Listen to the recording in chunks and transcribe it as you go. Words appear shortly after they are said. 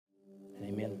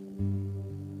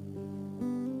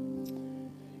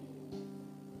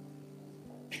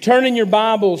Turn in your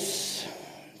Bibles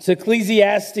to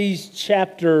Ecclesiastes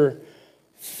chapter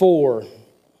 4.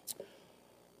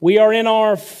 We are in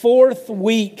our fourth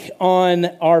week on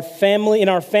our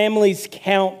Families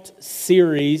Count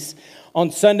series on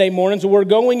Sunday mornings. We're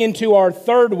going into our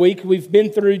third week. We've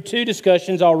been through two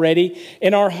discussions already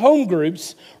in our home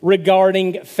groups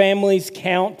regarding Families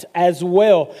Count as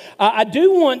well. I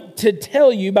do want to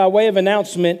tell you by way of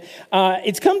announcement,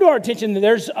 it's come to our attention that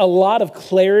there's a lot of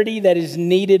clarity that is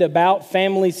needed about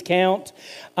Families Count.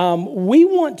 We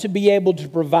want to be able to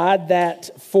provide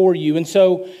that for you. And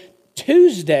so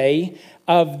Tuesday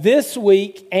of this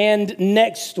week and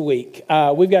next week,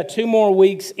 we've got 2 more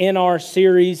weeks in our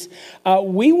series.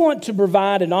 We want to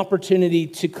provide an opportunity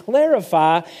to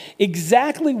clarify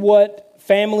exactly what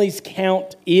Families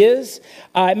Count is.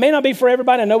 It may not be for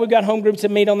everybody. I know we've got home groups that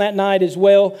meet on that night as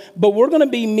well, but we're going to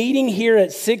be meeting here at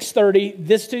 6:30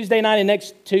 this Tuesday night and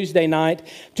next Tuesday night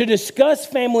to discuss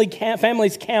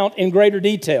Families Count in greater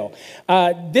detail.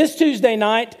 This Tuesday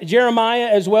night, Jeremiah,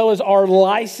 as well as our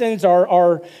licensed,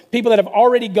 our people that have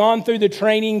already gone through the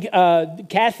training,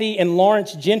 Kathy and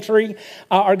Lawrence Gentry,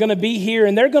 are going to be here,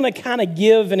 and they're going to kind of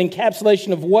give an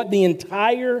encapsulation of what the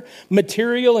entire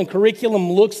material and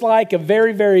curriculum looks like, a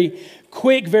very, very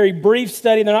quick, very brief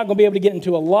study. They're not going to be able to get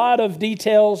into a lot of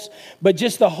details, but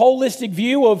just the holistic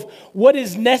view of what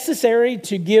is necessary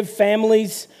to give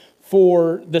families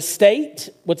for the state,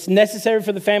 what's necessary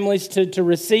for the families to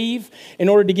receive in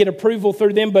order to get approval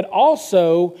through them, but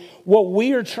also what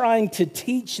we are trying to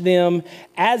teach them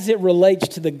as it relates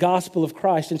to the gospel of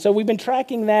Christ. And so we've been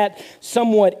tracking that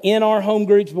somewhat in our home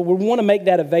groups, but we want to make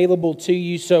that available to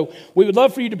you. So we would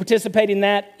love for you to participate in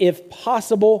that if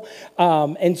possible.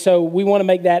 And so we want to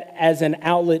make that as an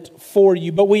outlet for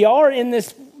you. But we are in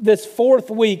this fourth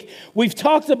week. We've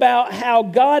talked about how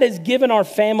God has given our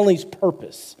families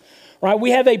purpose. Right?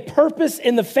 We have a purpose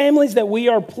in the families that we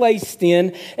are placed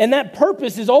in, and that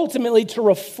purpose is ultimately to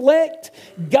reflect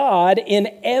God in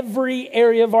every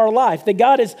area of our life. That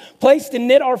God has placed and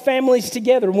knit our families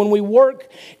together when we work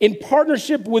in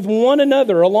partnership with one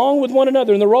another, along with one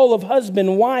another in the role of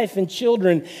husband, wife, and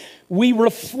children. We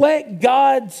reflect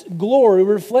God's glory,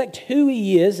 we reflect who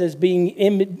He is as being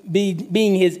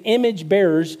His image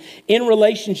bearers in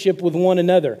relationship with one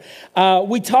another.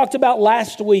 We talked about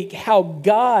last week how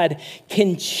God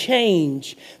can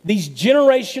change these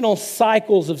generational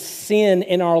cycles of sin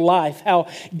in our life, how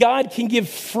God can give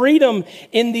freedom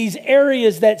in these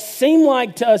areas that seem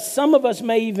like to us, some of us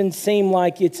may even seem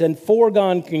like it's a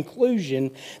foregone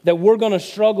conclusion that we're going to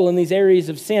struggle in these areas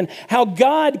of sin, how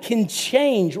God can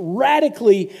change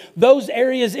radically those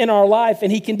areas in our life,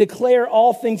 and He can declare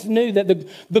all things new, that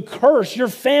the curse, your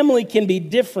family can be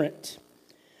different.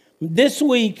 This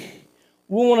week,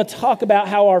 we want to talk about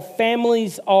how our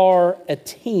families are a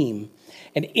team.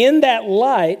 And in that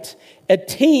light, a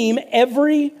team,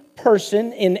 every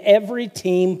person in every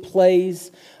team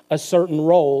plays a certain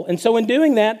role. And so in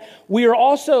doing that, we are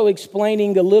also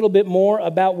explaining a little bit more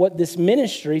about what this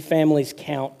ministry, Families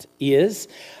Count, is.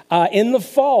 In the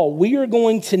fall, we are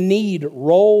going to need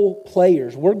role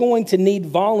players. We're going to need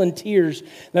volunteers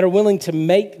that are willing to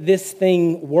make this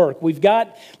thing work. We've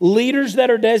got leaders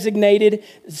that are designated,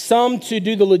 some to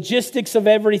do the logistics of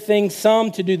everything,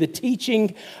 some to do the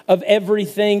teaching of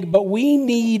everything, but we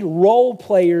need role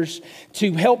players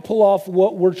to help pull off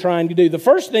what we're trying to do. The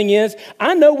first thing is,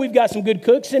 I know we've got some good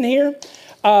cooks in here,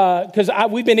 because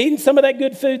we've been eating some of that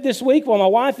good food this week while my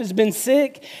wife has been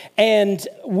sick, and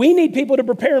we need people to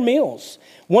prepare meals.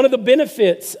 One of the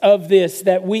benefits of this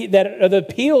that the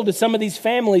appeal to some of these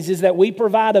families is that we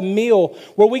provide a meal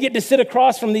where we get to sit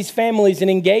across from these families and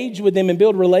engage with them and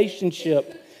build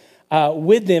relationship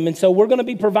with them. And so we're going to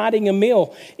be providing a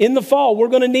meal. In the fall, we're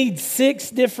going to need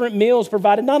 6 different meals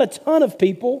provided. Not a ton of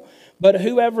people, but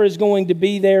whoever is going to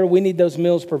be there, we need those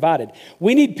meals provided.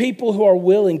 We need people who are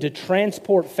willing to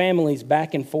transport families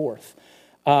back and forth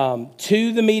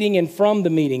to the meeting and from the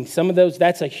meeting. Some of those,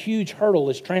 that's a huge hurdle,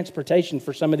 is transportation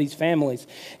for some of these families.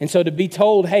 And so to be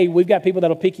told, hey, we've got people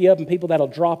that'll pick you up and people that'll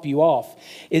drop you off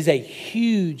is a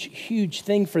huge, huge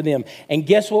thing for them. And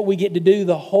guess what we get to do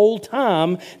the whole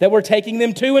time that we're taking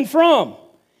them to and from?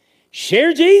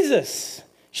 Share Jesus.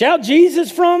 Shout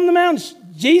Jesus from the mountains.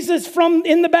 Jesus from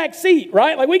in the back seat,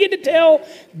 right? Like we get to tell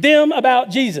them about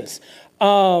Jesus.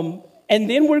 And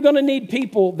then we're going to need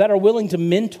people that are willing to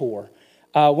mentor.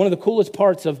 One of the coolest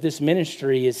parts of this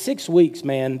ministry is 6 weeks,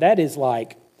 man. That is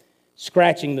like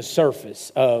scratching the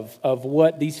surface of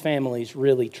what these families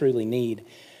really, truly need.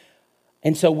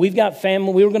 And so we're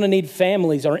going to need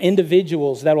families or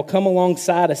individuals that will come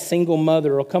alongside a single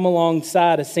mother or come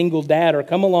alongside a single dad or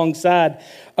come alongside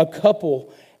a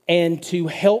couple and to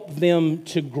help them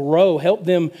to grow, help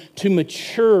them to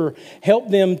mature, help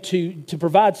them to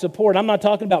provide support. I'm not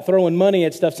talking about throwing money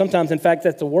at stuff. Sometimes, in fact,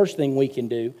 that's the worst thing we can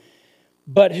do.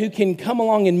 But who can come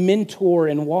along and mentor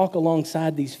and walk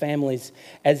alongside these families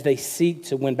as they seek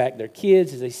to win back their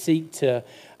kids, as they seek to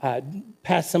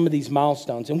pass some of these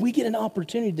milestones. And we get an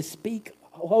opportunity to speak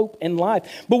hope and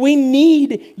life. But we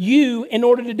need you in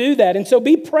order to do that. And so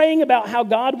be praying about how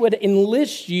God would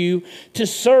enlist you to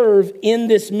serve in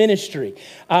this ministry.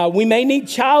 We may need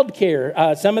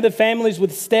childcare. Some of the families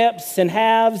with steps and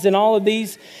halves and all of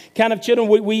these kind of children,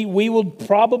 we will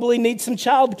probably need some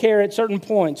childcare at certain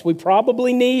points.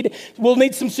 we'll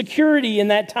need some security in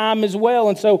that time as well.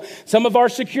 And so some of our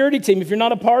security team, if you're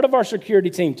not a part of our security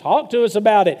team, talk to us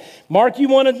about it. Mark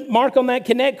on that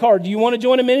Connect card. Do you want to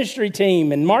join a ministry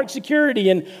team? And mark security,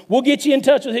 and we'll get you in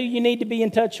touch with who you need to be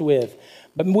in touch with.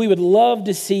 But we would love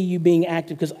to see you being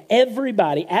active, because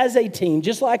everybody, as a team,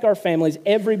 just like our families,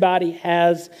 everybody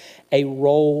has a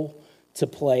role to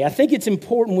play. I think it's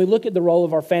important we look at the role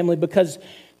of our family, because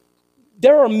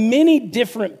there are many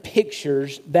different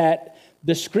pictures that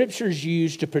the scriptures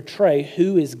use to portray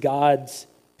who is God's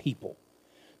people.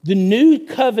 The New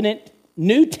Covenant,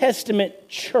 New Testament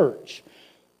church,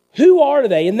 who are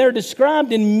they? And they're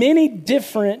described in many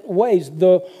different ways.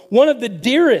 One of the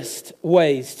dearest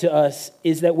ways to us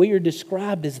is that we are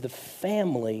described as the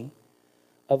family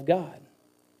of God.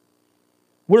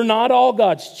 We're not all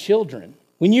God's children.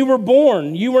 When you were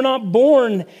born, you were not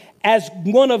born as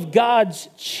one of God's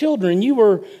children. You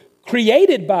were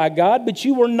created by God, but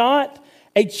you were not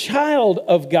a child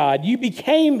of God. You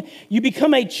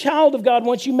become a child of God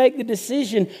once you make the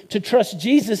decision to trust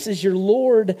Jesus as your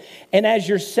Lord and as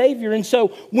your Savior. And so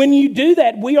when you do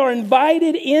that, we are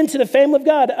invited into the family of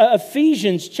God.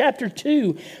 Ephesians chapter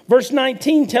 2, verse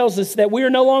 19 tells us that we are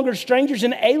no longer strangers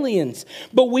and aliens,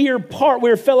 but we're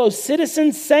fellow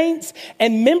citizens, saints,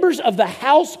 and members of the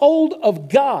household of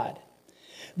God.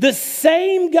 The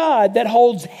same God that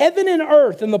holds heaven and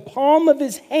earth in the palm of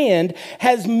his hand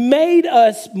has made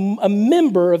us a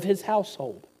member of his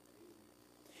household.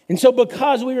 And so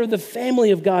because we are the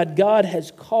family of God, God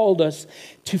has called us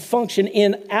to function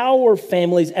in our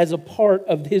families as a part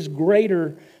of his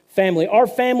greater family. Our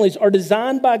families are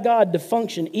designed by God to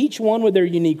function, each one with their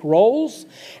unique roles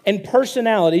and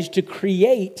personalities, to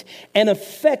create an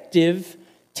effective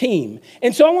team.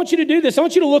 And so I want you to do this. I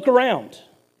want you to look around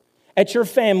at your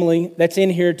family that's in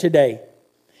here today.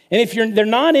 And if they're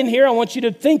not in here, I want you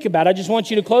to think about it. I just want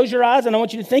you to close your eyes, and I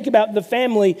want you to think about the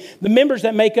family, the members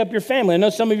that make up your family. I know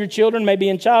some of your children may be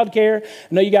in childcare.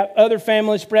 I know you got other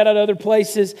families spread out other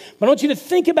places. But I want you to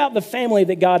think about the family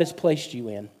that God has placed you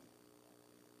in.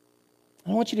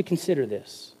 I want you to consider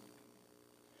this.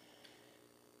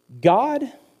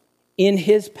 God, in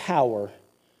his power,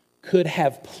 could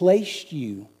have placed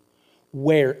you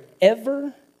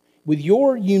wherever, with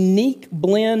your unique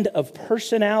blend of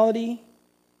personality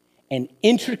and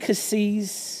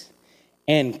intricacies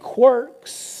and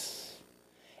quirks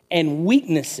and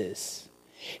weaknesses.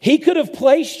 He could have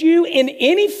placed you in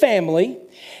any family,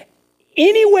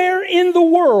 anywhere in the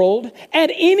world, at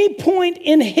any point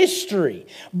in history.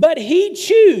 But he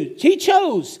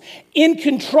chose, in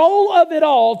control of it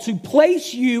all, to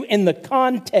place you in the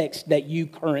context that you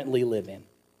currently live in.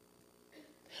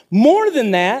 More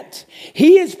than that,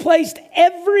 he has placed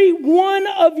every one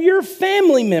of your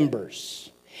family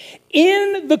members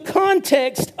in the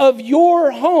context of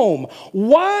your home.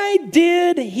 Why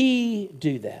did he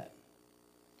do that?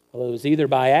 Well, it was either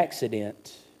by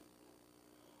accident,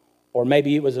 or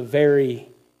maybe it was a very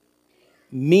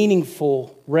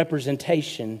meaningful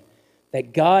representation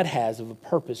that God has of a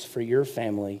purpose for your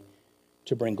family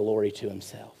to bring glory to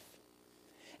himself.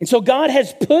 And so God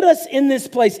has put us in this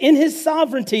place, in his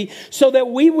sovereignty, so that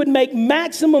we would make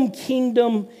maximum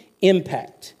kingdom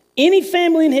impact. Any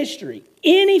family in history,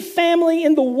 any family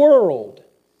in the world.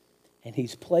 And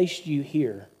he's placed you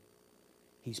here.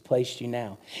 He's placed you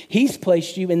now. He's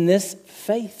placed you in this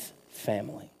faith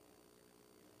family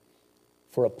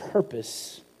for a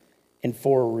purpose and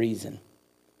for a reason.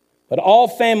 But all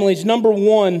families, number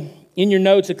one, in your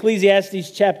notes,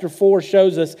 Ecclesiastes chapter 4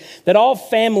 shows us that all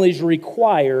families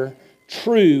require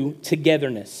true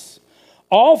togetherness.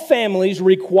 All families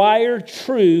require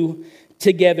true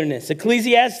togetherness.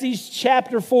 Ecclesiastes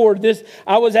chapter 4,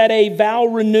 I was at a vow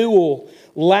renewal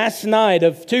last night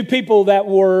of two people that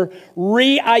were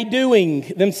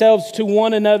re-I-doing themselves to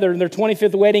one another in their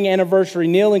 25th wedding anniversary,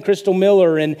 Neil and Crystal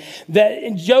Miller. And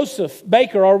Joseph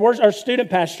Baker, our student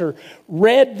pastor,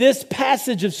 read this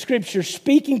passage of Scripture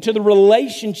speaking to the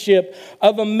relationship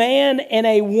of a man and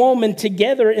a woman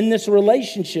together in this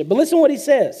relationship. But listen to what he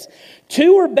says.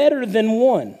 Two are better than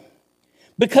one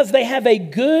because they have a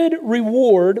good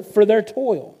reward for their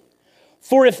toil.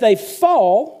 For if they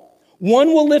fall,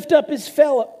 one will lift up his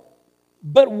fellow.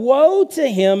 But woe to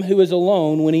him who is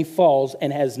alone when he falls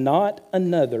and has not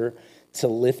another to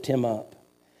lift him up.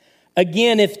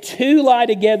 Again, if two lie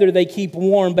together, they keep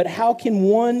warm. But how can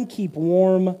one keep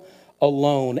warm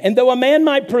alone? And though a man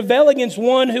might prevail against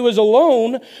one who is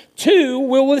alone, two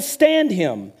will withstand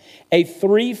him. A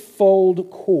threefold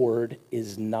cord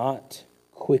is not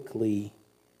quickly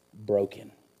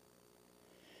broken.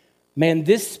 Man,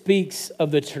 this speaks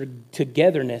of the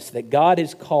togetherness that God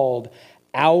has called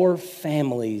our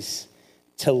families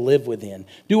to live within.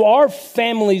 Do our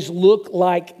families look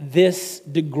like this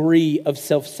degree of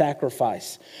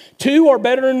self-sacrifice? Two are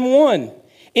better than one.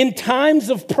 In times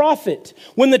of profit,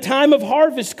 when the time of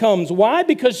harvest comes. Why?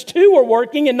 Because two are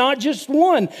working and not just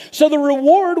one. So the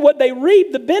reward, what they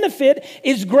reap, the benefit,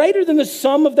 is greater than the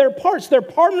sum of their parts. Their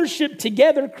partnership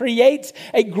together creates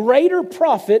a greater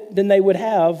profit than they would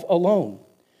have alone.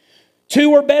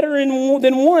 Two are better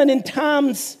than one in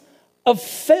times of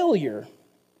failure.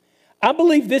 I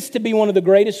believe this to be one of the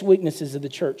greatest weaknesses of the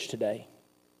church today.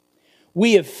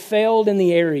 We have failed in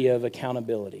the area of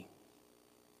accountability.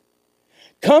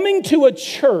 Coming to a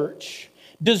church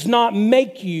does not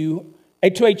make you,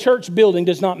 to a church building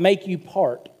does not make you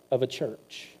part of a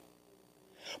church.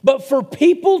 But for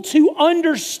people to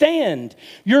understand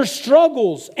your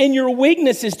struggles and your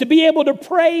weaknesses, to be able to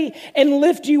pray and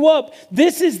lift you up,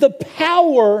 this is the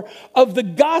power of the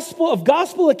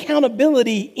gospel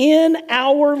accountability in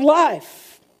our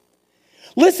life.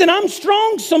 Listen, I'm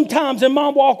strong sometimes in my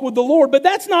walk with the Lord, but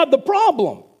that's not the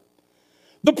problem.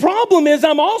 The problem is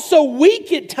I'm also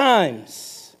weak at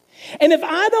times. And if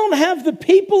I don't have the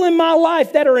people in my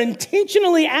life that are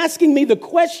intentionally asking me the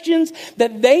questions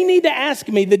that they need to ask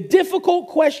me, the difficult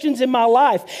questions in my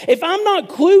life, if I'm not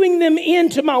cluing them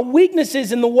into my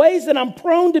weaknesses and the ways that I'm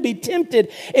prone to be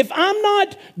tempted, if I'm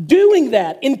not doing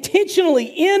that intentionally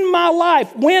in my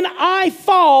life, when I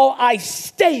fall, I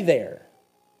stay there.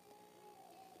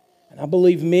 And I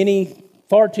believe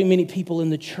far too many people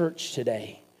in the church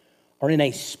today are in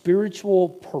a spiritual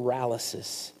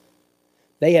paralysis.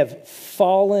 They have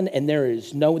fallen and there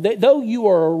is though you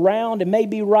are around and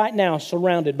maybe right now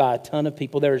surrounded by a ton of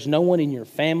people, there is no one in your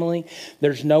family,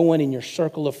 there's no one in your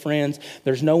circle of friends,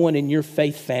 there's no one in your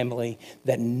faith family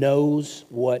that knows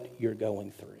what you're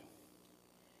going through.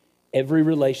 Every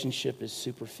relationship is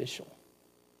superficial.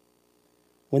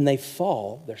 When they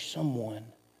fall, there's someone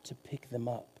to pick them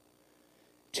up.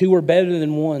 Two are better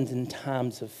than one in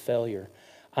times of failure.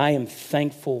 I am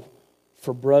thankful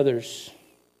for brothers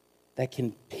that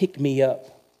can pick me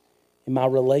up in my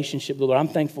relationship with the Lord. I'm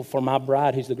thankful for my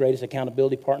bride, who's the greatest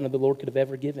accountability partner the Lord could have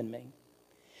ever given me.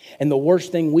 And the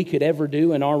worst thing we could ever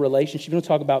do in our relationship, you want to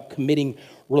talk about committing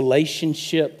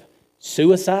relationship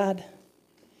suicide,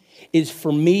 is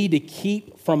for me to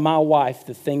keep from my wife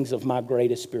the things of my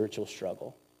greatest spiritual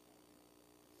struggle.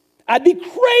 I'd be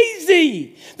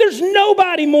crazy. There's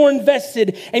nobody more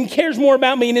invested and cares more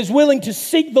about me and is willing to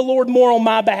seek the Lord more on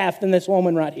my behalf than this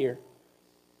woman right here.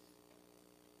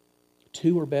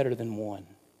 Two are better than one.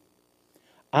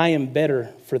 I am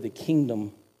better for the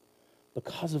kingdom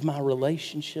because of my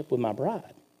relationship with my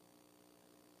bride.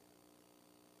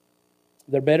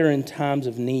 They're better in times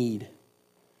of need.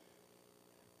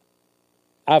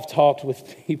 I've talked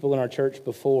with people in our church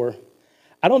before.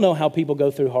 I don't know how people go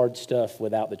through hard stuff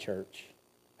without the church.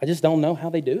 I just don't know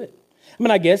how they do it. I mean,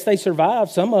 I guess they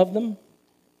survive, some of them.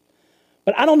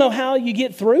 But I don't know how you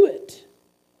get through it.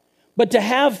 But to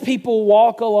have people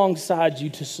walk alongside you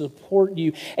to support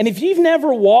you. And if you've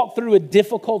never walked through a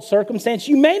difficult circumstance,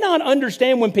 you may not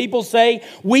understand when people say,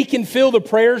 we can feel the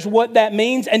prayers, what that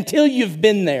means, until you've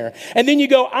been there. And then you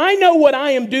go, I know what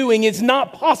I am doing is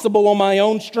not possible on my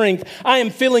own strength. I am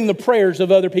feeling the prayers of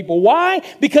other people. Why?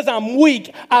 Because I'm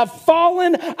weak. I've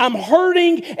fallen. I'm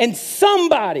hurting. And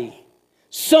somebody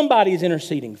is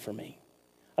interceding for me.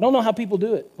 I don't know how people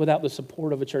do it without the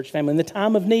support of a church family. In the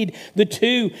time of need, the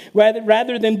two,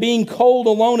 rather than being cold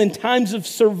alone in times of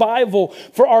survival,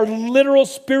 for our literal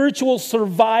spiritual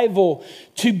survival,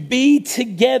 to be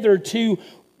together, to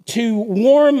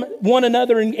warm one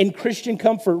another in Christian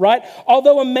comfort, right?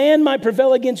 Although a man might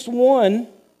prevail against one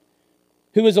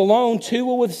who is alone, two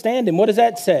will withstand him. What does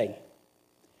that say?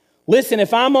 Listen,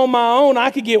 if I'm on my own,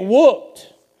 I could get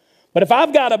whooped. But if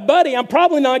I've got a buddy, I'm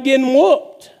probably not getting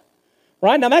whooped.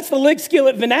 Right? Now, that's the lick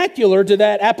skillet vernacular to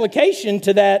that application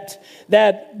to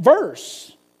that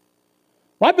verse.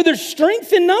 Right? But there's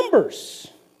strength in numbers.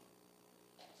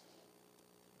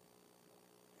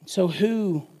 So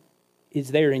who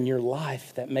is there in your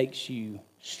life that makes you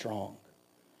strong?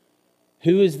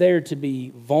 Who is there to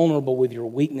be vulnerable with your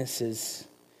weaknesses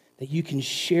that you can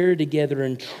share together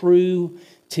in true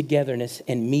togetherness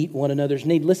and meet one another's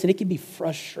need? Listen, it can be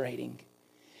frustrating.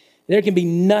 There can be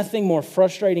nothing more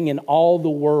frustrating in all the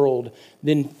world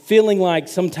than feeling like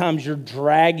sometimes you're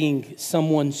dragging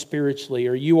someone spiritually,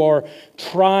 or you are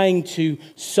trying to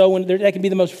sow in. That can be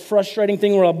the most frustrating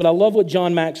thing in the world. But I love what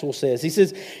John Maxwell says. He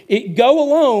says, go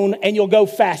alone and you'll go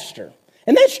faster.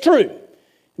 And that's true.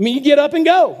 I mean, you get up and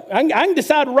go. I can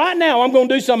decide right now I'm going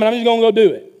to do something. I'm just going to go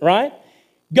do it, right?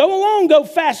 Go alone, go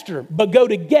faster, but go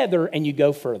together and you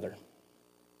go further.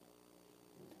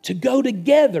 To go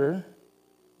together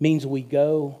means we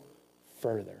go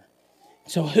further.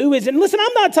 So who is it? And listen,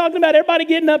 I'm not talking about everybody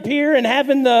getting up here and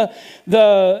having the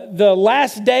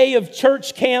last day of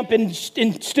church camp and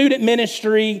student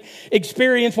ministry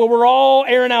experience where we're all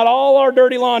airing out all our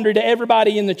dirty laundry to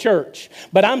everybody in the church.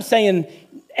 But I'm saying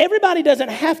everybody doesn't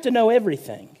have to know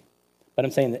everything. But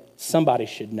I'm saying that somebody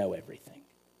should know everything.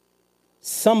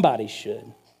 Somebody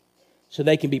should. So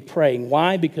they can be praying.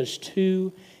 Why? Because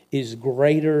two is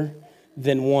greater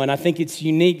than one. I think it's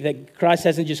unique that Christ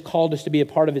hasn't just called us to be a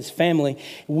part of his family.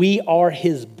 We are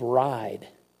his bride.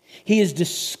 He has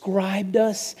described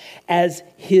us as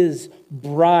his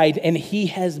bride, and he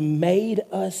has made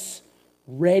us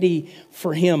ready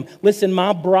for him. Listen,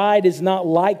 my bride is not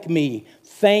like me.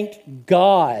 Thank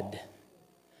God.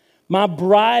 My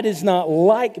bride is not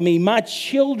like me. My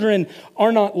children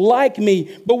are not like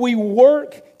me, but we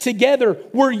work together.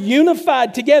 We're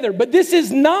unified together. But this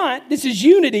is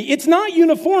unity. It's not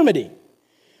uniformity.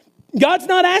 God's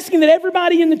not asking that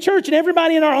everybody in the church and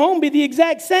everybody in our home be the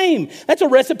exact same. That's a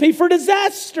recipe for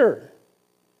disaster.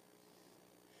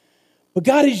 But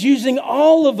God is using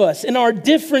all of us in our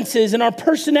differences and our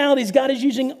personalities. God is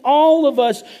using all of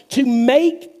us to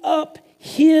make up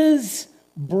his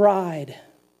bride.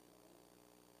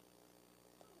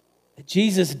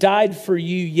 Jesus died for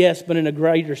you, yes, but in a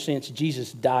greater sense,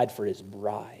 Jesus died for his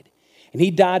bride. And he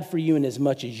died for you in as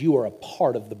much as you are a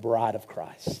part of the bride of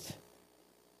Christ.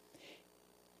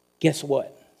 Guess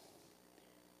what?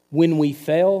 When we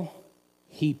fell,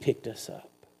 he picked us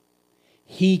up.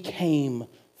 He came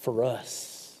for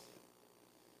us.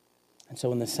 And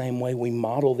so in the same way, we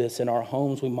model this in our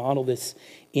homes. We model this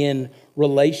in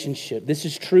relationship. This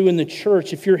is true in the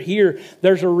church. If you're here,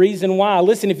 there's a reason why.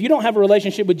 Listen, if you don't have a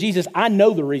relationship with Jesus, I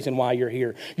know the reason why you're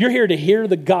here. You're here to hear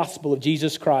the gospel of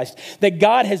Jesus Christ. That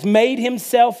God has made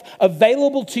himself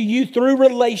available to you through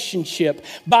relationship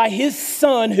by his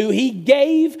Son, who he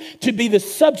gave to be the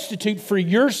substitute for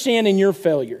your sin and your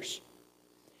failures.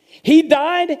 He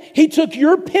died, he took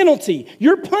your penalty,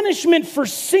 your punishment for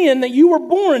sin that you were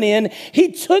born in.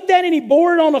 He took that and he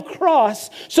bore it on a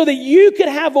cross so that you could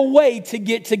have a way to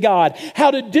get to God. How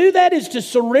to do that is to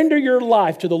surrender your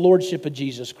life to the Lordship of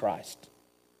Jesus Christ.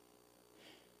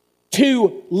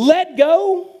 To let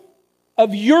go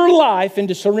of your life and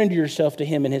to surrender yourself to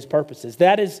him and his purposes.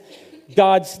 That is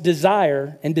God's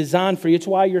desire and design for you. It's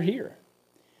why you're here.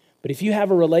 But if you have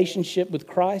a relationship with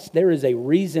Christ, there is a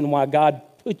reason why God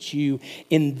put you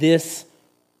in this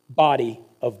body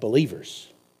of believers.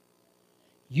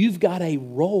 You've got a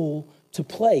role to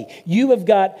play. You have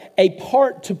got a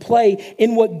part to play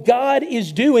in what God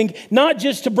is doing, not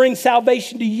just to bring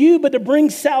salvation to you, but to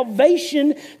bring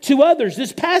salvation to others.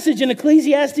 This passage in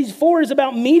Ecclesiastes 4 is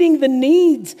about meeting the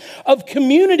needs of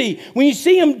community. When you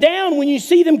see them down, when you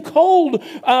see them cold,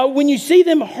 when you see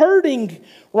them hurting,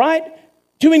 right?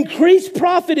 To increase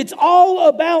profit, it's all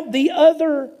about the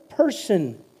other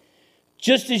person.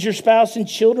 Just as your spouse and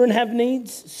children have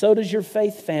needs, so does your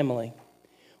faith family.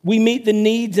 We meet the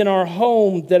needs in our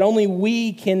home that only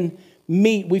we can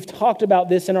meet. We've talked about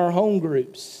this in our home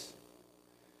groups.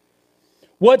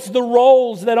 What's the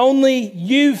roles that only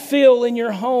you fill in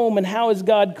your home, and how has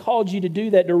God called you to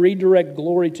do that to redirect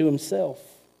glory to himself?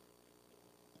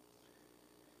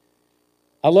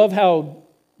 I love how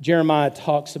Jeremiah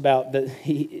talks about that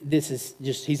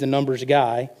he's a numbers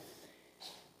guy.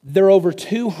 There are over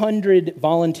 200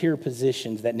 volunteer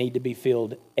positions that need to be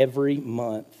filled every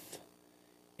month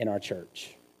in our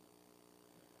church.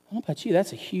 I don't know about you,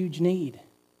 that's a huge need.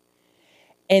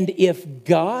 And if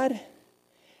God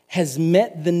has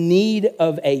met the need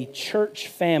of a church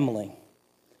family,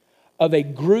 of a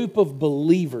group of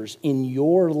believers in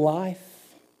your life,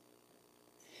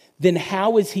 then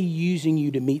how is he using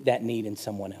you to meet that need in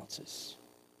someone else's?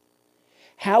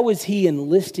 How is he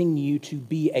enlisting you to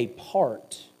be a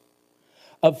part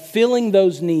of filling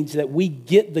those needs that we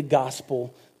get the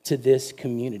gospel to this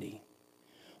community?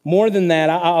 More than that,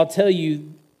 I'll tell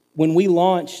you, when we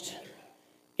launched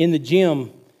in the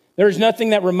gym, there's nothing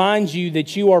that reminds you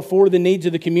that you are for the needs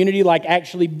of the community like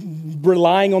actually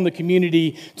relying on the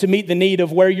community to meet the need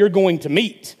of where you're going to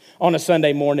meet on a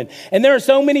Sunday morning. And there are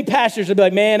so many pastors that be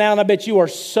like, man, Alan, I bet you are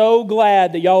so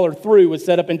glad that y'all are through with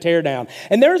set up and tear down.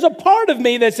 And there's a part of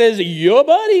me that says, yeah,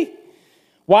 buddy.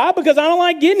 Why? Because I don't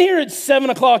like getting here at 7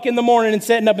 o'clock in the morning and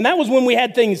setting up. And that was when we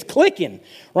had things clicking,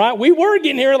 right? We were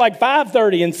getting here at like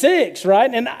 5:30 and 6, right?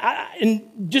 And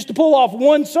just to pull off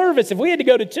one service, if we had to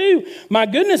go to 2, my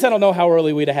goodness, I don't know how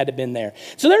early we'd have had to been there.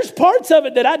 So there's parts of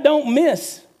it that I don't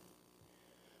miss.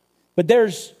 But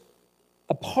there's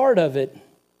a part of it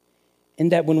in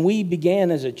that when we began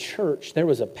as a church, there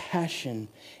was a passion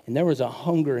and there was a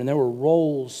hunger and there were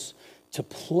roles to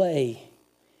play,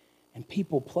 and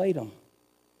people played them.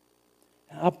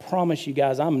 I promise you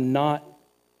guys, I'm not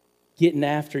getting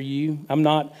after you. I'm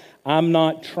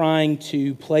not trying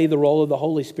to play the role of the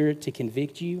Holy Spirit to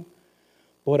convict you.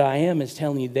 What I am is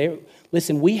telling you,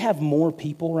 listen, we have more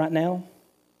people right now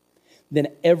than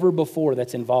ever before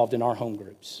that's involved in our home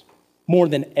groups. More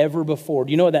than ever before.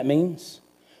 Do you know what that means?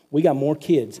 We got more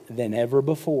kids than ever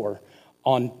before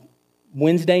on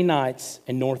Wednesday nights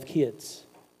and North Kids.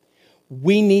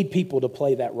 We need people to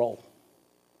play that role.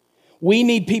 We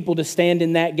need people to stand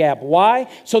in that gap. Why?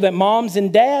 So that moms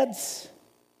and dads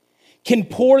can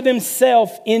pour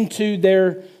themselves into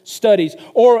their studies.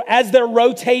 Or as they're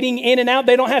rotating in and out,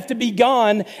 they don't have to be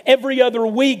gone every other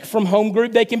week from home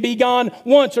group. They can be gone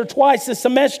once or twice a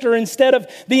semester instead of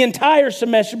the entire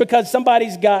semester because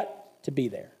somebody's got to be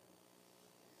there.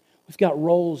 We've got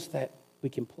roles that we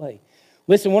can play.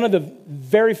 Listen, one of the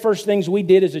very first things we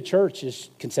did as a church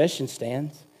is concession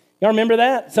stands. Y'all remember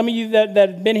that? Some of you that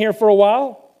have been here for a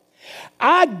while?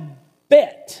 I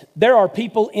bet there are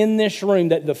people in this room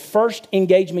that the first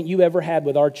engagement you ever had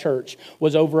with our church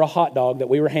was over a hot dog that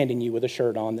we were handing you with a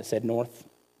shirt on that said North,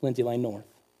 Lindsay Lane North.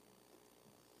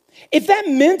 If that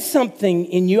meant something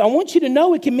in you, I want you to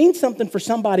know it can mean something for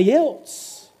somebody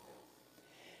else.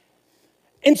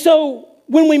 And so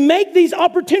when we make these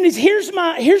opportunities, here's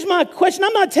my question.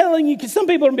 I'm not telling you, because some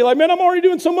people are going to be like, man, I'm already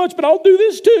doing so much, but I'll do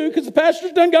this too, because the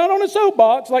pastor's done got on a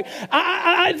soapbox. Like,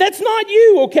 that's not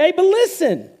you, okay? But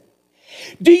listen,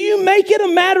 do you make it a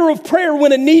matter of prayer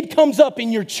when a need comes up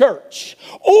in your church?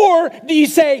 Or do you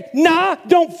say, nah,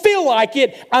 don't feel like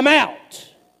it, I'm out?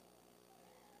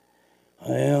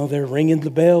 Well, they're ringing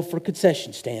the bell for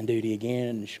concession stand duty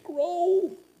again.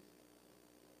 Scroll.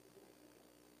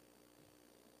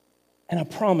 And I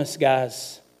promise,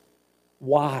 guys,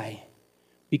 why?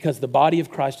 Because the body of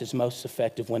Christ is most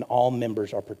effective when all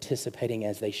members are participating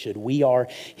as they should. We are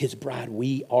his bride.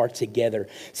 We are together.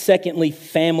 Secondly,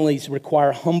 families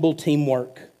require humble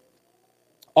teamwork.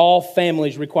 All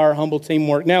families require humble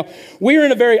teamwork. Now, we're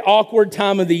in a very awkward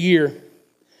time of the year.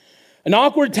 An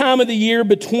awkward time of the year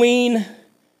between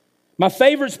my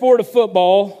favorite sport of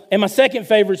football and my second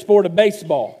favorite sport of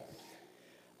baseball.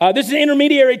 This is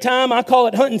intermediary time. I call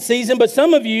it hunting season, but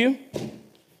some of you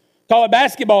call it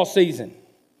basketball season.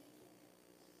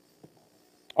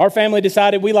 Our family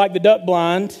decided we like the duck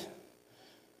blind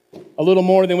a little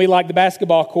more than we like the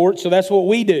basketball court, so that's what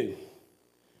we do.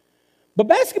 But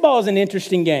basketball is an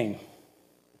interesting game.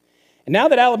 And now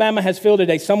that Alabama has fielded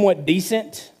a somewhat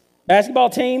decent basketball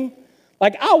team,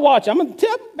 like I'll watch. I'm a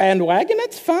bandwagon.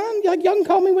 That's fine. Like y'all can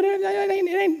call me whatever.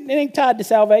 It ain't tied to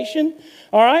salvation.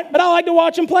 All right? But I like to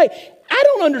watch them play. I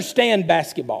don't understand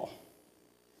basketball.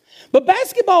 But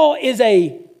basketball is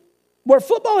where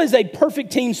football is a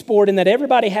perfect team sport in that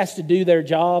everybody has to do their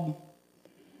job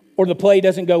or the play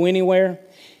doesn't go anywhere.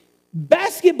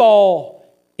 Basketball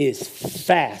is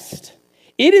fast.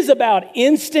 It is about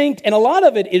instinct, and a lot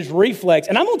of it is reflex.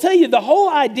 And I'm going to tell you, the whole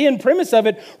idea and premise of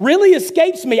it really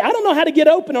escapes me. I don't know how to get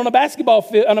open on a basketball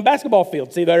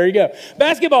field. See, there you go.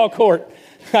 Basketball court.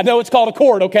 I know it's called a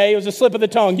court, okay? It was a slip of the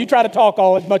tongue. You try to talk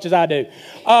all as much as I do.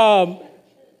 I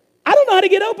don't know how to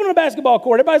get open on a basketball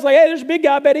court. Everybody's like, hey, there's a big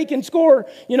guy, I bet he can score,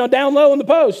 down low in the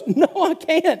post. No, I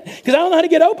can't, because I don't know how to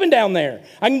get open down there.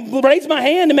 I can raise my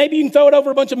hand, and maybe you can throw it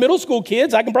over a bunch of middle school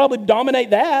kids. I can probably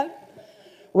dominate that.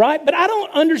 Right? But I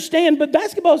don't understand. But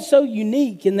basketball is so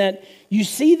unique in that you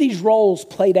see these roles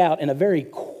played out in a very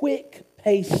quick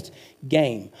fast-paced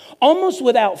game. Almost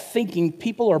without thinking,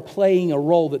 people are playing a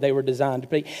role that they were designed to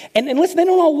play. And listen, they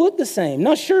don't all look the same.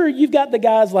 Now, sure, you've got the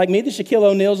guys like me, the Shaquille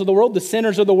O'Neals of the world, the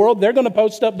centers of the world. They're going to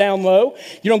post up down low.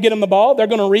 You don't get them the ball. They're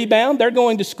going to rebound. They're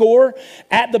going to score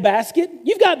at the basket.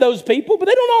 You've got those people, but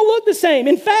they don't all look the same.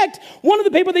 In fact, one of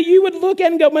the people that you would look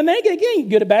at and go, man, they ain't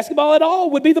good at basketball at all,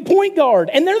 would be the point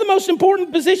guard. And they're the most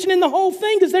important position in the whole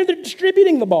thing because they're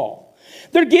distributing the ball.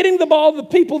 They're getting the ball to the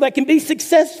people that can be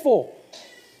successful.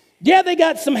 Yeah, they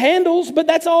got some handles, but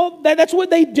that's all. That's what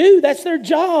they do. That's their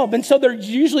job. And so they're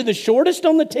usually the shortest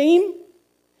on the team,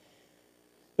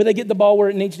 but they get the ball where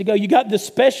it needs to go. You got the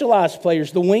specialized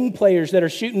players, the wing players that are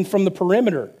shooting from the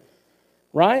perimeter,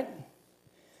 right?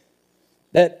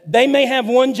 That they may have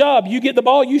one job. You get the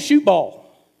ball, you shoot ball.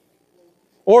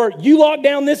 Or you lock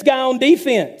down this guy on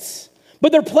defense.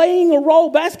 But they're playing a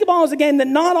role. Basketball is a game that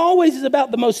not always is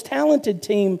about the most talented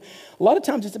team. A lot of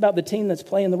times it's about the team that's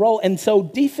playing the role. And so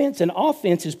defense and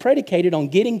offense is predicated on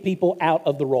getting people out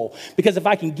of the role. Because if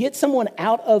I can get someone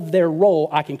out of their role,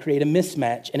 I can create a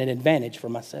mismatch and an advantage for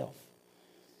myself.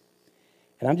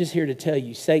 And I'm just here to tell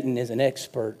you, Satan is an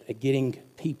expert at getting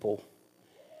people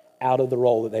out of the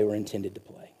role that they were intended to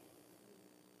play.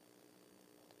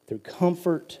 Through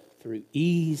comfort, through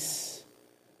ease,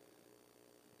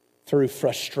 through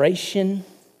frustration.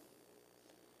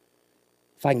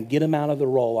 If I can get them out of the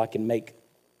role, I can make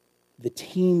the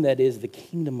team that is the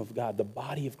kingdom of God, the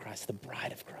body of Christ, the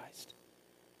bride of Christ.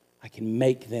 I can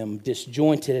make them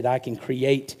disjointed, and I can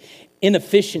create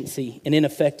inefficiency and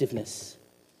ineffectiveness.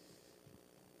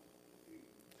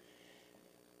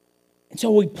 And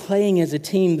so we're playing as a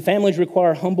team. The families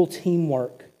require humble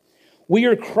teamwork. We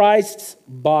are Christ's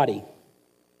body.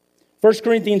 1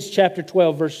 Corinthians chapter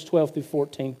 12, verses 12 through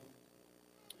 14.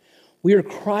 We are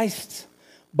Christ's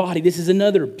body. This is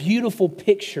another beautiful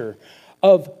picture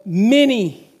of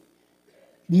many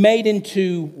made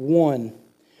into one.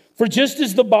 For just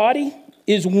as the body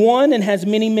is one and has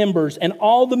many members, and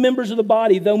all the members of the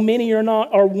body, though many are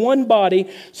not, are one body,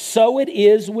 so it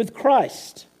is with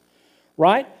Christ.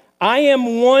 Right? I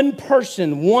am one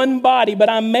person, one body, but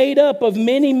I'm made up of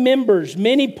many members,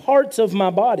 many parts of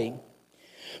my body.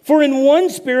 For in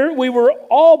one Spirit we were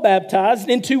all baptized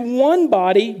into one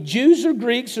body, Jews or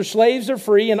Greeks or slaves or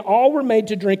free, and all were made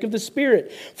to drink of the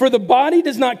Spirit. For the body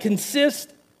does not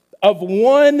consist of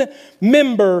one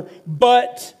member,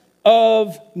 but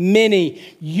of many.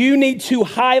 You need to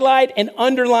highlight and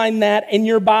underline that in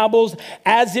your Bibles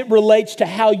as it relates to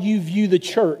how you view the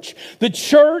church. The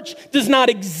church does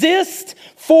not exist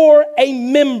for a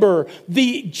member.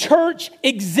 The church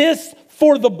exists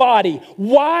for the body.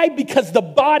 Why? Because the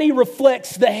body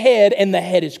reflects the head, and the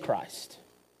head is Christ.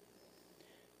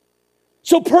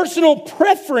 So personal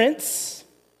preference,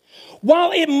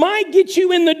 while it might get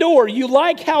you in the door, you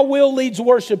like how Will leads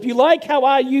worship, you like how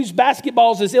I use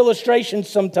basketballs as illustrations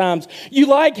sometimes, you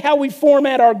like how we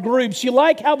format our groups, you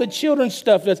like how the children's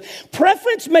stuff does.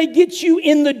 Preference may get you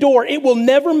in the door. It will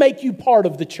never make you part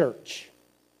of the church.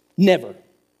 Never.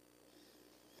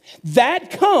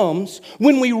 That comes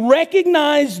when we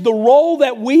recognize the role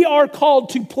that we are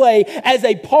called to play as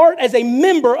a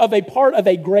member of a part of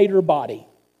a greater body.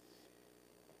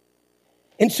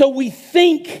 And so we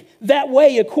think that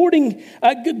way.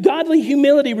 Godly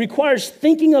humility requires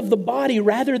thinking of the body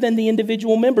rather than the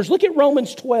individual members. Look at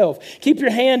Romans 12. Keep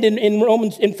your hand in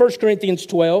 1 Corinthians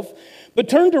 12, but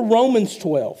turn to Romans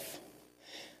 12.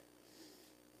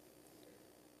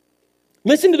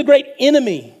 Listen to the great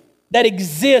enemy that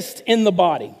exists in the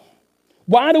body.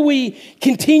 Why do we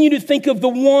continue to think of the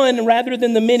one rather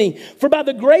than the many? For by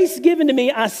the grace given to me,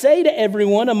 I say to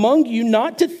everyone among you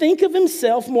not to think of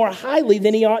himself more highly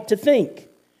than he ought to think,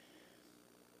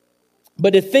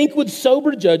 but to think with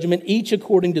sober judgment, each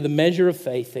according to the measure of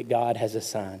faith that God has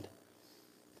assigned.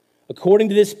 According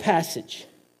to this passage,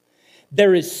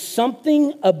 there is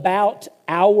something about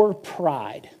our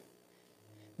pride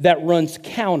that runs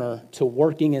counter to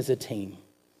working as a team.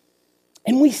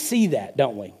 And we see that,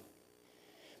 don't we?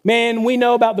 Man, we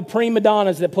know about the prima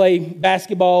donnas that play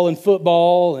basketball and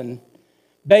football and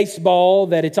baseball,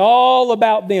 that it's all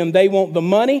about them. They want the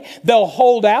money. They'll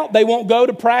hold out. They won't go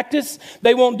to practice.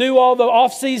 They won't do all the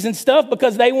off-season stuff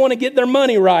because they want to get their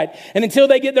money right. And until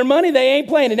they get their money, they ain't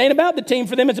playing. It ain't about the team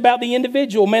for them. It's about the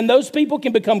individual. Man, those people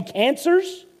can become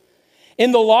cancers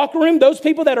in the locker room. Those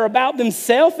people that are about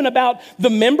themselves and about the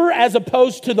member as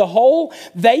opposed to the whole,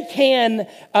 they can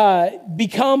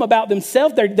become about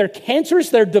themselves. They're cancerous.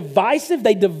 They're divisive.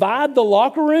 They divide the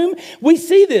locker room. We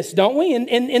see this, don't we,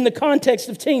 in the context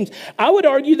of teams. I would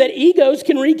argue that egos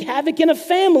can wreak havoc in a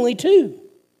family too.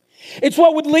 It's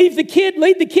what would lead the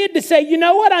kid to say, you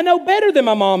know what, I know better than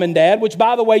my mom and dad, which,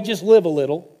 by the way, just live a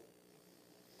little.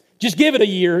 Just give it a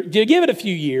year, give it a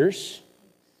few years.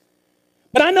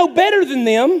 But I know better than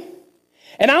them,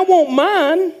 and I want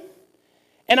mine,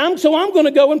 and so I'm going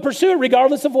to go and pursue it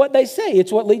regardless of what they say.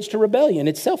 It's what leads to rebellion.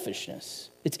 It's selfishness.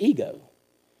 It's ego.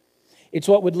 It's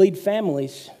what would lead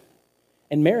families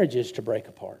and marriages to break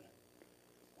apart.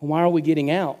 Why are we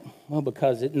getting out? Well,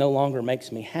 because it no longer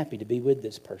makes me happy to be with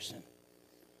this person.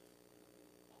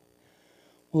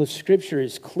 Well, if Scripture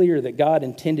is clear that God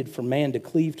intended for man to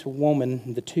cleave to woman,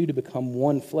 and the two to become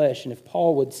one flesh, and if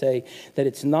Paul would say that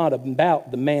it's not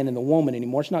about the man and the woman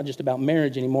anymore, it's not just about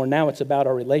marriage anymore, now it's about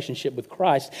our relationship with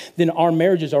Christ, then our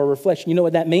marriages are a reflection. You know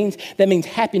what that means? That means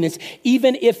happiness.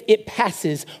 Even if it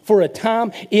passes for a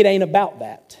time, it ain't about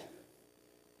that.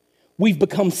 We've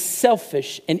become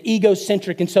selfish and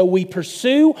egocentric, and so we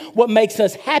pursue what makes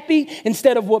us happy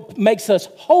instead of what makes us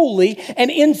holy, and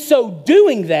in so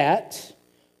doing that,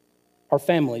 our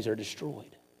families are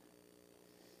destroyed.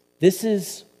 This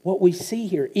is what we see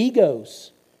here.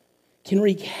 Egos can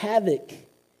wreak havoc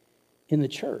in the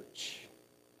church.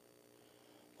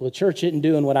 Well, the church isn't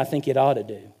doing what I think it ought to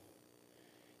do.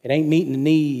 It ain't meeting the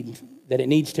need that it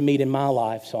needs to meet in my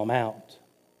life, so I'm out.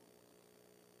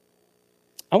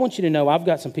 I want you to know I've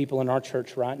got some people in our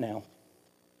church right now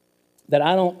that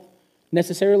I don't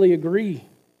necessarily agree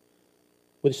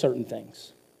with certain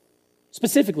things.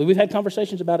 Specifically, we've had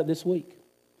conversations about it this week.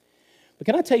 But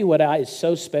can I tell you what is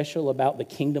so special about the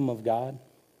kingdom of God?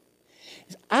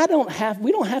 We don't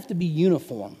have to be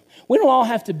uniform. We don't all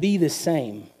have to be the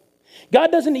same. God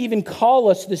doesn't even call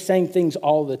us the same things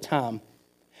all the time.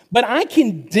 But I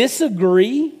can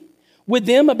disagree with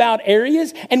them about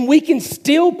areas, and we can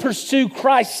still pursue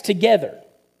Christ together.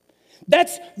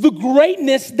 That's the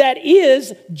greatness that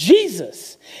is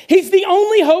Jesus. He's the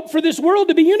only hope for this world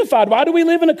to be unified. Why do we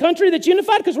live in a country that's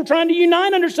unified? Because we're trying to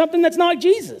unite under something that's not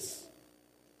Jesus.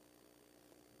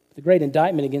 The great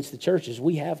indictment against the church is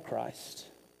we have Christ.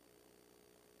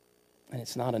 And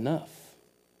it's not enough.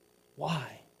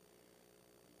 Why?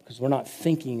 Because we're not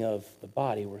thinking of the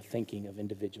body, we're thinking of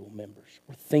individual members.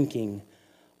 We're thinking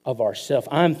of ourselves.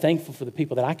 I'm thankful for the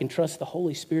people that I can trust the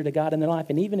Holy Spirit of God in their life.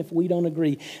 And even if we don't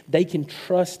agree, they can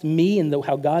trust me and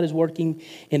how God is working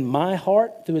in my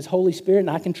heart through His Holy Spirit. And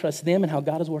I can trust them and how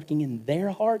God is working in their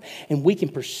heart. And we can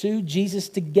pursue Jesus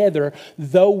together,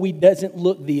 though we doesn't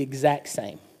look the exact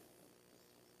same.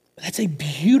 That's a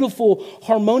beautiful,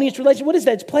 harmonious relationship. What is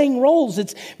that? It's playing roles.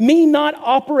 It's me not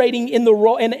operating in the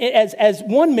role and as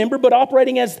one member, but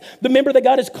operating as the member that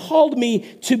God has called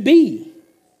me to be.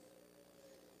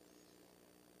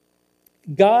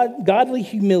 Godly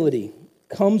humility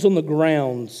comes on the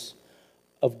grounds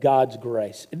of God's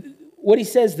grace. What he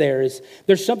says there is,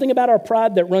 there's something about our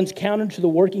pride that runs counter to the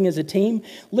working as a team.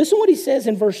 Listen what he says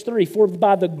in verse 3. For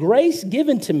by the grace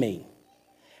given to me,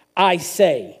 I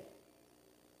say,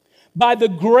 by the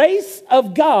grace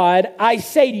of God, I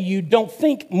say to you, don't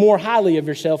think more highly of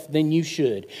yourself than you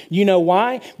should. You know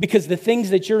why? Because the things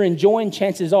that you're enjoying,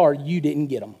 chances are you didn't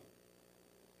get them.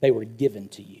 They were given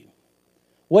to you.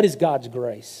 What is God's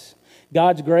grace?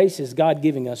 God's grace is God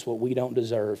giving us what we don't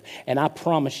deserve. And I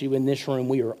promise you in this room,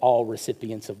 we are all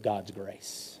recipients of God's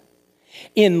grace.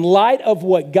 In light of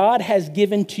what God has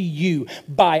given to you,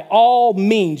 by all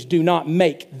means, do not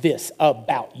make this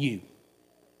about you.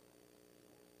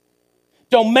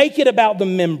 Don't make it about the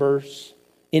members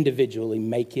individually.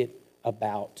 Make it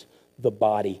about the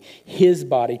body. His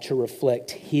body to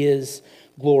reflect His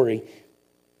glory.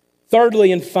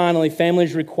 Thirdly and finally,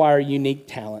 families require unique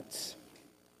talents.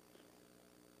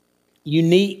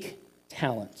 Unique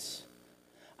talents.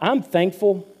 I'm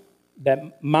thankful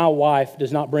that my wife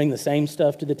does not bring the same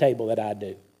stuff to the table that I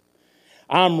do.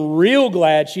 I'm real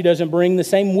glad she doesn't bring the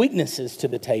same weaknesses to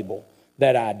the table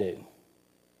that I do.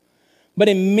 But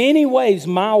in many ways,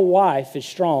 my wife is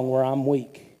strong where I'm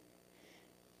weak.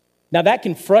 Now, that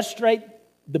can frustrate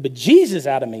the bejesus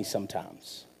out of me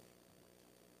sometimes.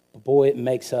 But boy, it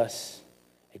makes us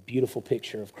a beautiful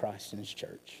picture of Christ and His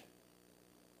church.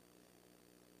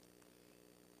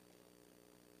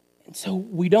 And so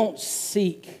we don't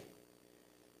seek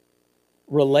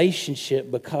relationship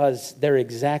because they're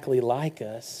exactly like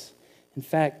us. In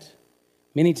fact,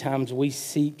 many times we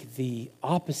seek the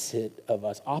opposite of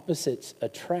us. Opposites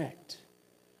attract,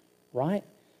 right?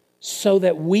 So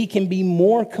that we can be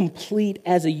more complete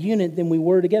as a unit than we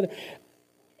were together.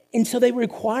 And so they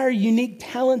require unique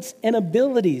talents and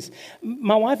abilities.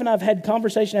 My wife and I have had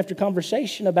conversation after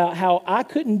conversation about how I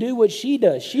couldn't do what she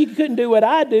does. She couldn't do what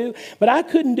I do, but I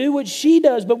couldn't do what she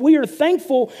does. But we are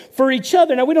thankful for each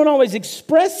other. Now, we don't always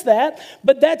express that,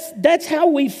 but that's how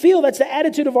we feel. That's the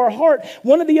attitude of our heart.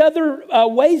 One of the other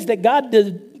ways that God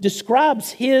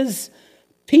describes his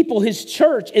people, his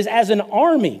church, is as an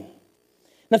army.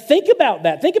 Now, think about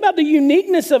that. Think about the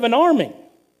uniqueness of an army.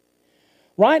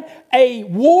 Right? A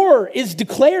war is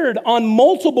declared on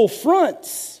multiple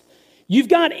fronts. You've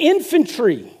got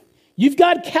infantry, you've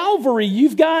got cavalry,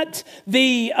 you've got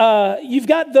the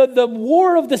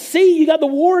war of the sea, you got the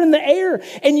war in the air,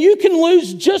 and you can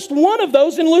lose just one of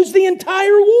those and lose the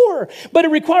entire war. But it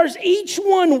requires each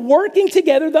one working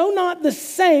together, though not the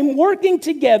same, working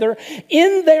together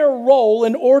in their role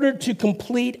in order to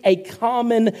complete a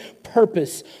common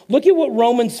purpose. Look at what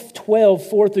Romans 12,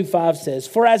 4-5 says.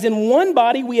 For as in one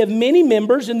body we have many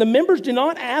members, and the members do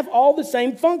not have all the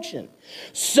same function.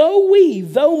 So we,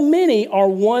 though many, are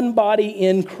one body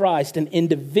in Christ, and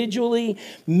individually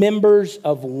members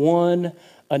of one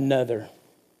another. Do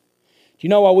you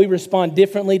know why we respond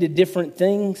differently to different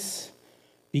things?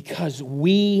 Because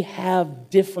we have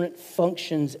different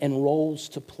functions and roles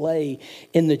to play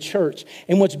in the church.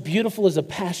 And what's beautiful as a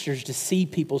pastor is to see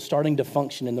people starting to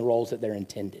function in the roles that they're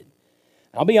intended.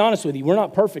 I'll be honest with you, we're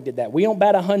not perfect at that. We don't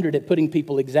bat 100 at putting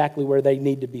people exactly where they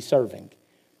need to be serving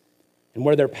and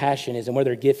where their passion is and where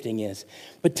their gifting is.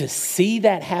 But to see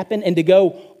that happen and to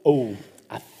go, oh,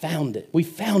 I found it. We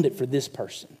found it for this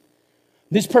person.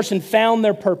 This person found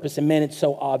their purpose, and man, it's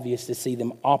so obvious to see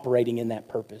them operating in that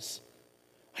purpose.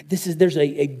 There's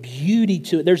a beauty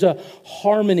to it. There's a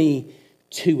harmony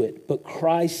to it. But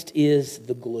Christ is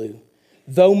the glue.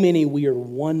 Though many, we are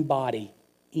one body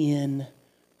in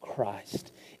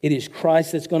Christ. It is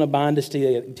Christ that's going to bind us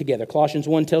together. Colossians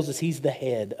 1 tells us he's the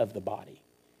head of the body.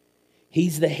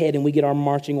 He's the head, and we get our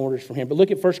marching orders from him. But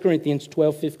look at 1 Corinthians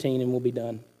 12:15, and we'll be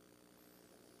done.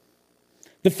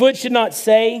 The foot should not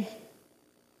say,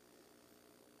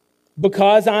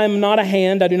 because I am not a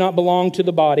hand, I do not belong to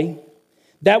the body.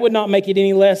 That would not make it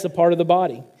any less a part of the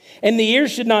body. And the ear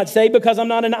should not say, because I'm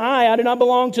not an eye, I do not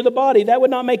belong to the body. That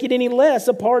would not make it any less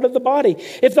a part of the body.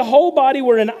 If the whole body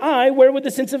were an eye, where would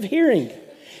the sense of hearing?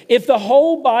 If the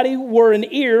whole body were an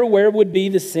ear, where would be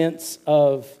the sense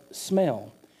of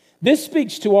smell? This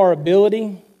speaks to our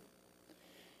ability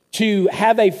to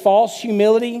have a false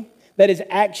humility that is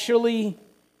actually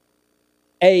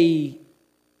at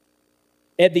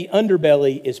the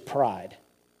underbelly is pride.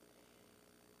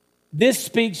 This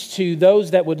speaks to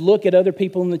those that would look at other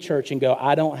people in the church and go,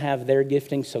 I don't have their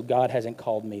gifting, so God hasn't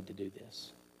called me to do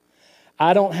this.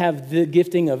 I don't have the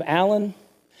gifting of Alan.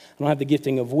 I don't have the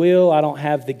gifting of Will. I don't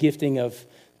have the gifting of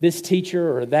this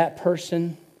teacher or that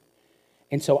person.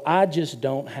 And so I just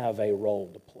don't have a role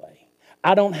to play.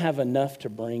 I don't have enough to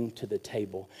bring to the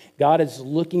table. God is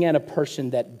looking at a person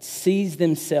that sees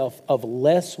themselves of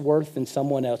less worth than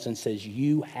someone else and says,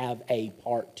 you have a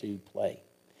part to play.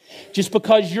 Just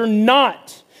because you're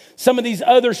not some of these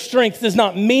other strengths does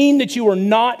not mean that you are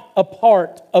not a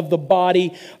part of the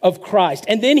body of Christ.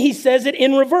 And then he says it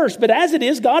in reverse. But as it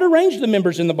is, God arranged the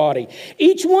members in the body,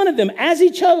 each one of them as he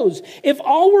chose. If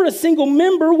all were a single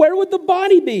member, where would the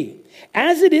body be?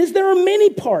 As it is, there are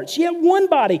many parts, yet one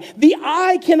body. The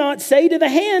eye cannot say to the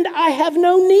hand, I have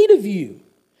no need of you.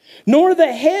 Nor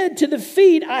the head to the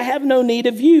feet, I have no need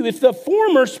of you. If the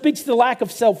former speaks to the lack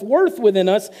of self-worth within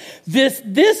us,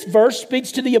 this verse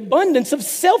speaks to the abundance of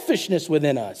selfishness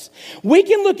within us. We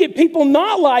can look at people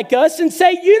not like us and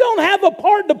say, you don't have a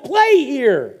part to play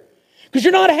here because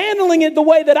you're not handling it the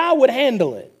way that I would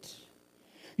handle it.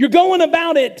 You're going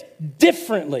about it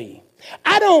differently.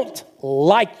 I don't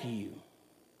like you.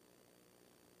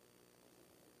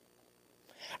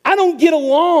 I don't get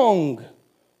along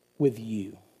with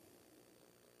you.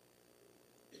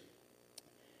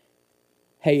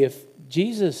 Hey, if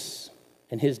Jesus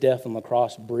and his death on the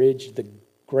cross bridged the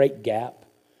great gap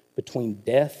between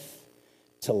death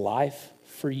to life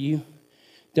for you,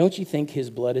 don't you think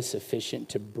his blood is sufficient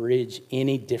to bridge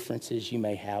any differences you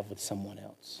may have with someone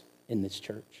else in this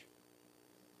church?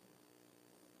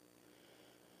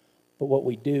 But what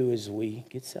we do is we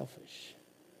get selfish.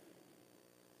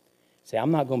 Say,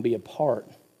 I'm not going to be a part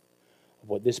of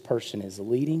what this person is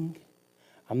leading.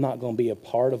 I'm not going to be a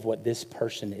part of what this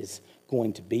person is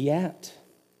going to be at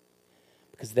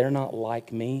because they're not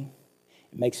like me.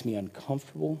 It makes me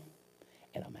uncomfortable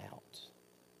and I'm out.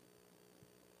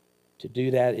 To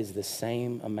do that is the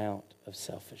same amount of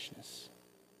selfishness.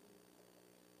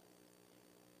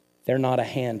 They're not a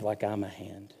hand like I'm a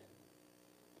hand.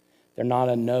 They're not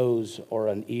a nose or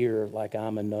an ear like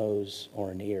I'm a nose or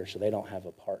an ear, so they don't have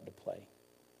a part to play.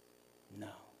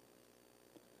 No.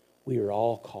 We are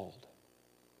all called.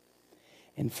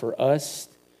 And for us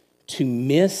to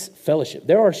miss fellowship,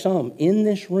 there are some in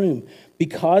this room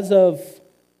because of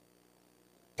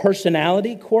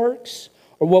personality quirks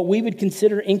or what we would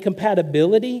consider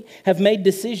incompatibility, have made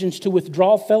decisions to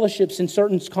withdraw fellowships in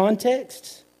certain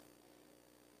contexts.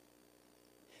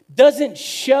 Doesn't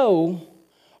show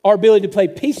our ability to play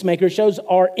peacemaker, it shows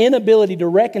our inability to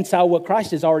reconcile what Christ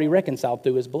has already reconciled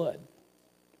through his blood.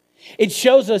 It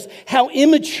shows us how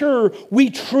immature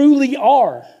we truly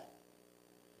are.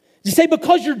 You say,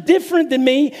 because you're different than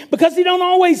me, because you don't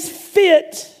always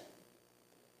fit,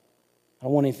 I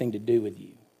don't want anything to do with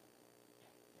you.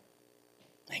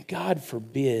 And God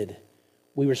forbid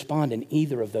we respond in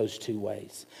either of those two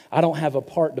ways. I don't have a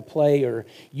part to play, or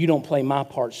you don't play my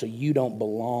part, so you don't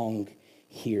belong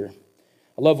here.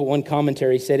 I love what one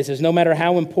commentary said. It says, no matter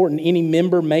how important any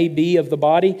member may be of the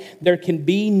body, there can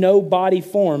be no body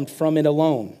formed from it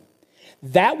alone.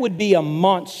 That would be a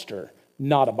monster,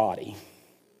 not a body.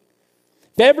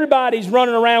 If everybody's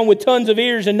running around with tons of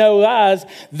ears and no eyes,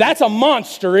 that's a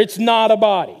monster. It's not a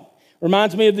body.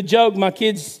 Reminds me of the joke my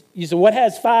kids used to, what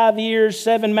has 5 ears,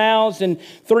 7 mouths, and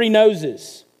 3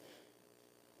 noses?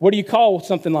 What do you call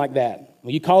something like that?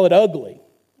 Well, you call it ugly,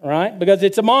 right? Because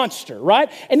it's a monster,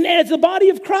 right? And as the body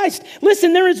of Christ,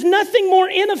 listen, there is nothing more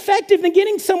ineffective than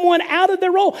getting someone out of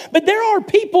their role. But there are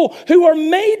people who are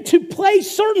made to play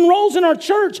certain roles in our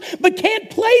church, but can't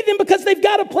play them because they've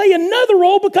got to play another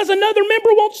role because another member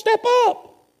won't step up.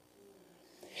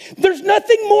 There's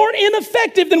nothing more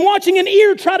ineffective than watching an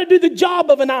ear try to do the job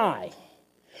of an eye,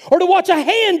 or to watch a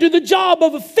hand do the job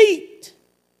of a feet.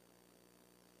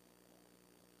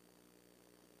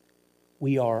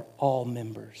 We are all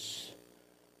members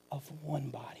of one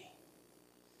body.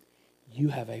 You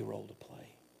have a role to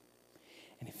play.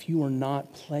 And if you are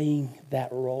not playing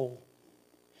that role,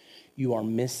 you are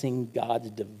missing God's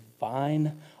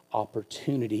divine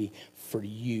opportunity for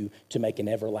you to make an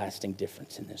everlasting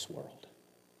difference in this world.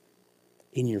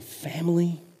 In your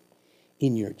family,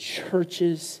 in your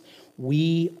churches,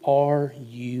 we are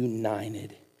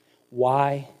united.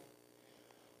 Why?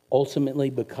 Ultimately,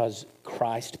 because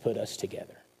Christ put us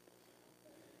together.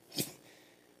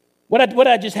 What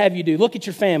I just have you do, look at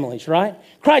your families, right?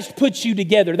 Christ puts you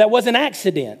together. That was an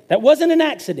accident. That wasn't an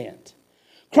accident.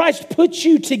 Christ puts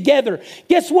you together.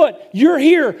 Guess what? You're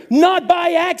here not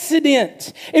by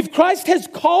accident. If Christ has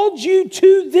called you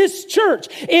to this church,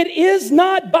 it is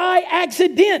not by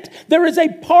accident. There is a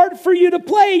part for you to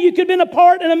play. You could have been a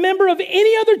part and a member of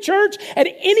any other church at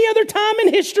any other time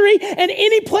in history and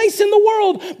any place in the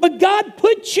world. But God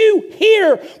put you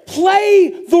here.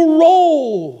 Play the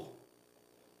role.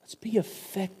 Let's be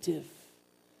effective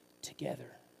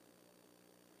together.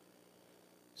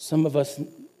 Some of us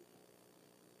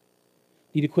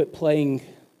need to quit playing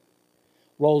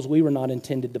roles we were not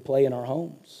intended to play in our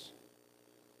homes.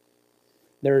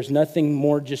 There is nothing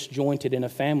more disjointed in a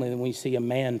family than when we see a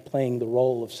man playing the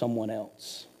role of someone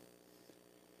else.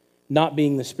 Not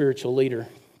being the spiritual leader,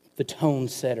 the tone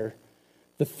setter,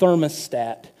 the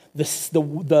thermostat,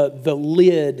 the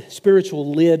lid,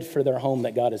 spiritual lid for their home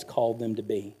that God has called them to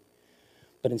be.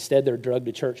 But instead they're drugged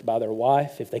to church by their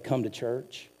wife if they come to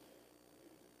church.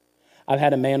 I've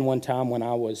had a man one time when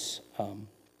I was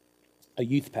a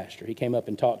youth pastor. He came up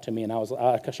and talked to me, and I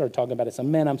started talking about it. I said,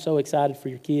 man, I'm so excited for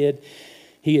your kid.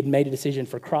 He had made a decision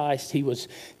for Christ. He was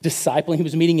discipling. He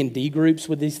was meeting in D groups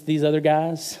with these other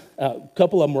guys. A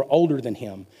couple of them were older than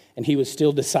him, and he was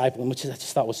still discipling, which I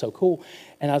just thought was so cool.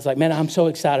 And I was like, man, I'm so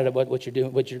excited about what you're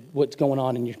doing, what's going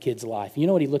on in your kid's life. You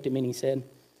know what he looked at me and he said?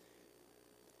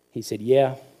 He said,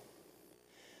 yeah,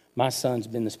 my son's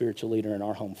been the spiritual leader in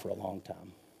our home for a long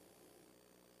time.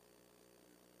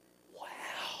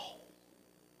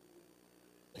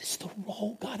 It's the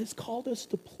role God has called us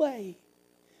to play.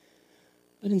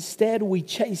 But instead, we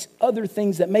chase other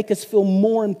things that make us feel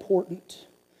more important,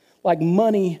 like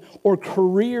money or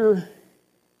career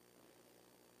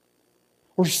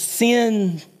or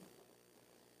sin.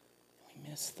 We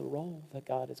miss the role that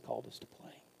God has called us to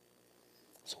play.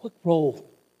 So what role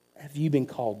have you been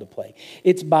called to play?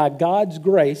 It's by God's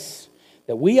grace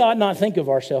that we ought not think of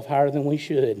ourselves higher than we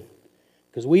should,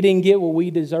 because we didn't get what we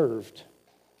deserved.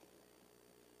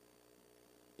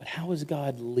 But how is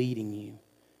God leading you?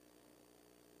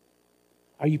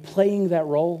 Are you playing that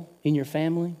role in your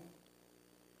family?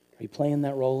 Are you playing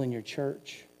that role in your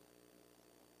church?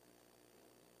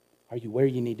 Are you where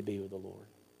you need to be with the Lord?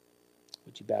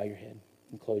 Would you bow your head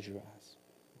and close your eyes?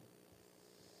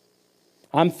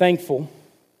 I'm thankful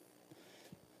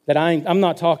that I'm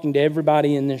not talking to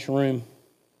everybody in this room.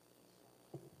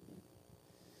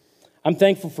 I'm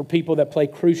thankful for people that play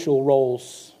crucial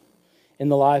roles in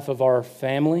the life of our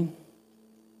family,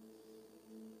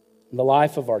 in the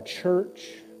life of our church.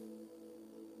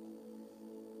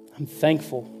 I'm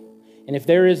thankful. And if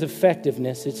there is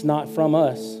effectiveness, it's not from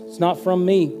us. It's not from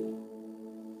me.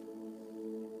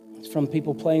 It's from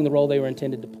people playing the role they were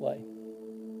intended to play.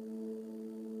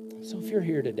 So if you're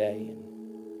here today,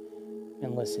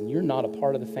 and listen, you're not a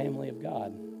part of the family of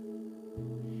God.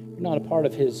 You're not a part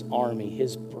of His army,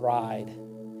 His bride,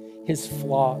 His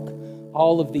flock,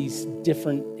 all of these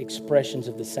different expressions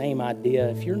of the same idea.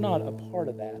 If you're not a part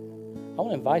of that, I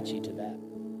want to invite you to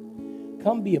that.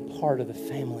 Come be a part of the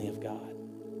family of God.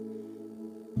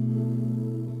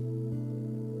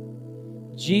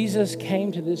 Jesus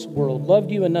came to this world,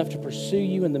 loved you enough to pursue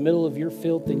you in the middle of your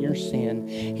filth and your sin.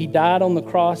 He died on the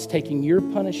cross, taking your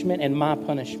punishment and my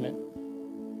punishment.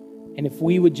 And if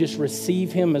we would just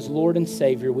receive Him as Lord and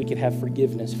Savior, we could have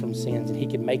forgiveness from sins and He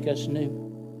could make us new.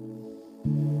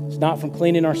 It's not from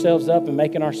cleaning ourselves up and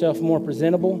making ourselves more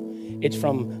presentable. It's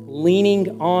from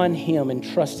leaning on Him and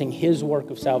trusting His work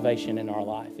of salvation in our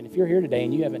life. And if you're here today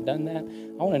and you haven't done that,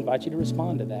 I want to invite you to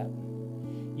respond to that.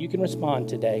 You can respond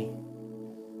today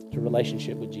to a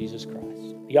relationship with Jesus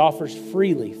Christ. He offers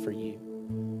freely for you.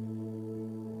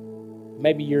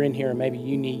 Maybe you're in here and maybe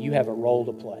you have a role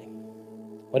to play.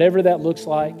 Whatever that looks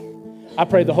like, I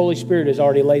pray the Holy Spirit has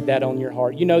already laid that on your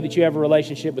heart. You know that you have a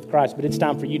relationship with Christ, but it's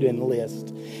time for you to enlist.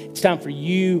 It's time for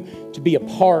you to be a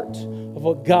part of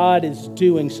what God is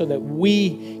doing so that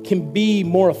we can be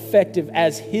more effective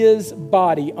as His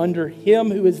body under Him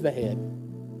who is the head.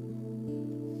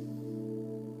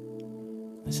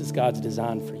 This is God's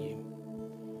design for you.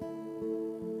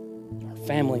 Our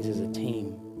families as a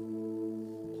team,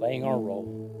 playing our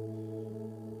role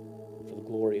for the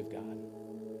glory of God.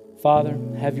 Father,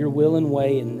 have your will and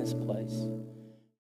way in this place.